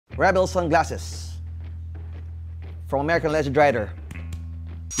Rebel sunglasses from American Legend Rider.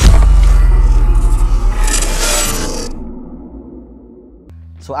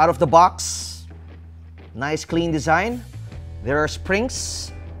 So out of the box, nice clean design. There are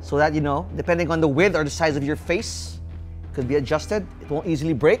springs so that, you know, depending on the width or the size of your face, it could be adjusted. It won't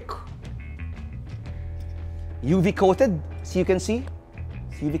easily break. UV coated, so you can see.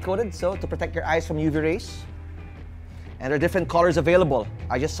 It's UV coated, so to protect your eyes from UV rays. And there are different colors available.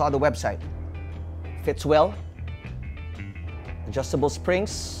 I just saw the website. Fits well. Adjustable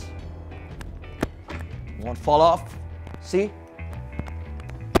springs. Won't fall off. See?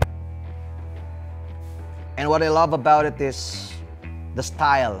 And what I love about it is the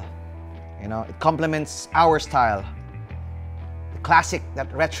style. You know, it complements our style. The classic,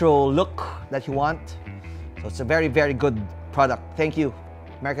 that retro look that you want. So it's a very, very good product. Thank you,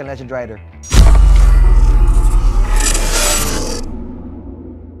 American Legend Rider.